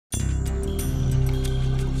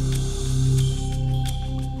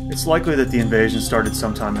It's likely that the invasion started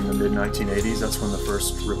sometime in the mid-1980s. That's when the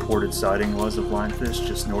first reported sighting was of lionfish,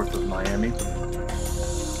 just north of Miami.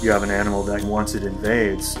 You have an animal that, once it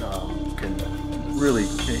invades, can really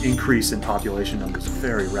increase in population numbers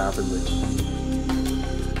very rapidly.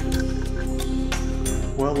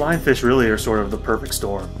 Well, lionfish really are sort of the perfect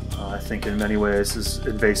storm. I think in many ways, as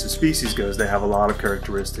invasive species goes, they have a lot of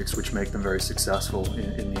characteristics which make them very successful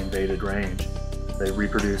in the invaded range. They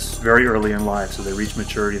reproduce very early in life, so they reach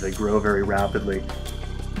maturity, they grow very rapidly.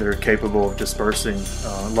 They're capable of dispersing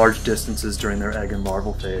large distances during their egg and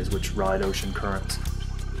larval phase, which ride ocean currents.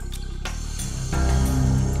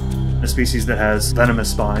 A species that has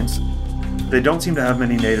venomous spines. They don't seem to have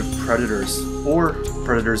many native predators or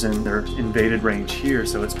predators in their invaded range here,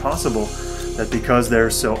 so it's possible that because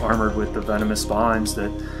they're so armored with the venomous spines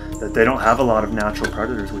that they don't have a lot of natural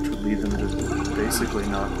predators, which would lead them to basically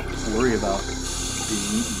not worry about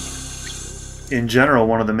being eaten. In general,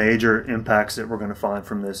 one of the major impacts that we're going to find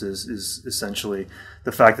from this is essentially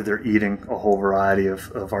the fact that they're eating a whole variety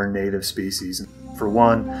of our native species. For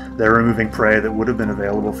one, they're removing prey that would have been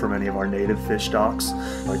available for many of our native fish stocks,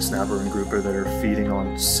 like snapper and grouper, that are feeding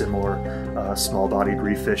on similar small-bodied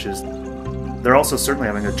reef fishes. They're also certainly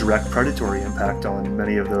having a direct predatory impact on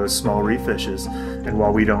many of those small reef fishes. And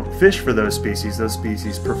while we don't fish for those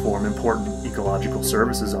species perform important ecological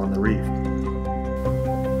services on the reef.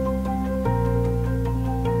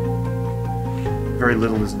 Very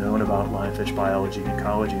little is known about lionfish biology and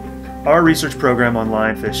ecology. Our research program on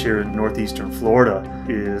lionfish here in northeastern Florida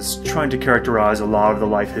is trying to characterize a lot of the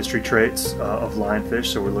life history traits of lionfish.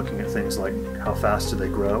 So we're looking at things like how fast do they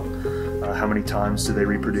grow, how many times do they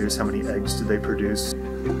reproduce, how many eggs do they produce.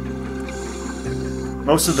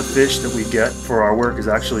 Most of the fish that we get for our work is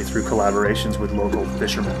actually through collaborations with local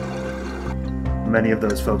fishermen. Many of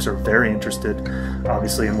those folks are very interested,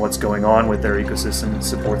 obviously, in what's going on with their ecosystem. It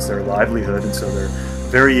supports their livelihood, and so they're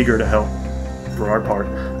very eager to help. For our part,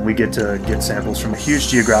 we get to get samples from a huge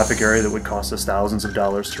geographic area that would cost us thousands of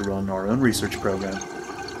dollars to run our own research program. I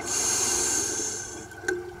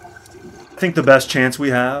think the best chance we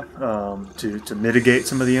have to mitigate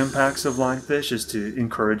some of the impacts of lionfish is to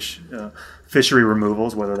encourage fishery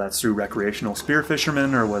removals, whether that's through recreational spear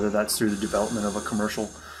fishermen or whether that's through the development of a commercial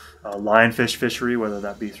lionfish fishery, whether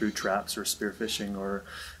that be through traps or spearfishing or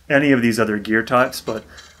any of these other gear types, but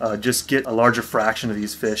just get a larger fraction of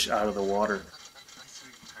these fish out of the water.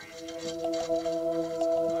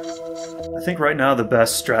 I think right now the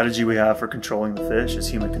best strategy we have for controlling the fish is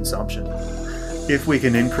human consumption. If we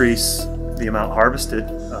can increase the amount harvested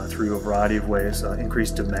through a variety of ways,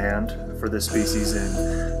 increase demand for this species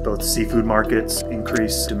in both seafood markets,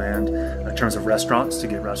 increase demand in terms of restaurants, to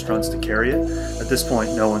get restaurants to carry it. At this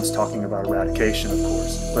point, no one's talking about eradication, of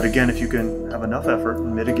course. But again, if you can have enough effort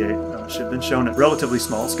and mitigate, it's been shown at relatively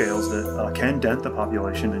small scales that can dent the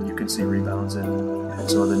population, and you can see rebounds in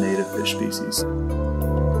some of the native fish species.